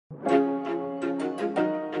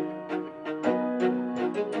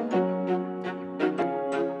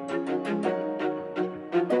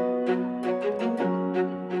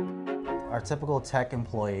typical tech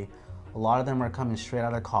employee, a lot of them are coming straight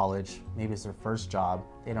out of college. Maybe it's their first job.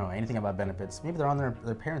 They don't know anything about benefits. Maybe they're on their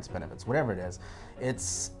parents' benefits, whatever it is.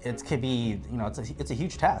 It could be, it's a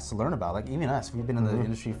huge task to learn about. Like even us, we've been in the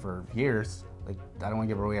industry for years. Like I don't want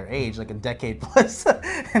to give away our age, like a decade plus,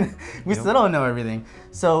 and we still don't know everything.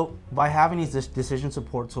 So by having these decision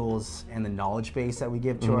support tools and the knowledge base that we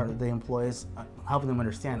give to the employees, helping them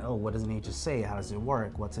understand, oh, what does an HSA? How does it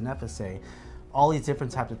work? What's an FSA? All these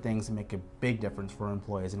different types of things make a big difference for our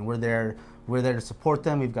employees, and we're there to support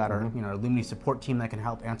them. We've got our our Lumity support team that can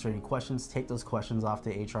help answer any questions, take those questions off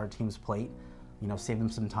the HR team's plate, save them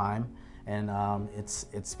some time, and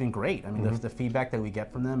it's been great. I mean, the feedback that we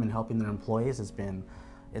get from them and helping their employees it's been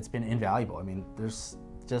invaluable. I mean, there's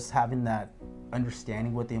just having that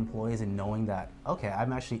understanding with the employees and knowing that, okay,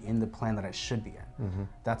 I'm actually in the plan that I should be in.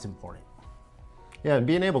 That's important. Yeah, and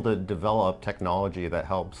being able to develop technology that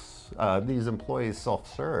helps these employees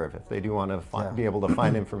self-serve if they do want to be able to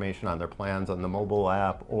find information on their plans on the mobile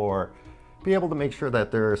app, or be able to make sure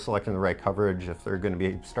that they're selecting the right coverage if they're going to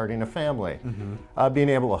be starting a family. Being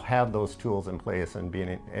able to have those tools in place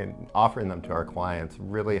and offering them to our clients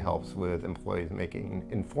really helps with employees making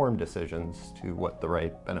informed decisions to what the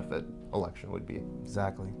right benefit election would be.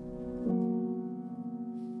 Exactly.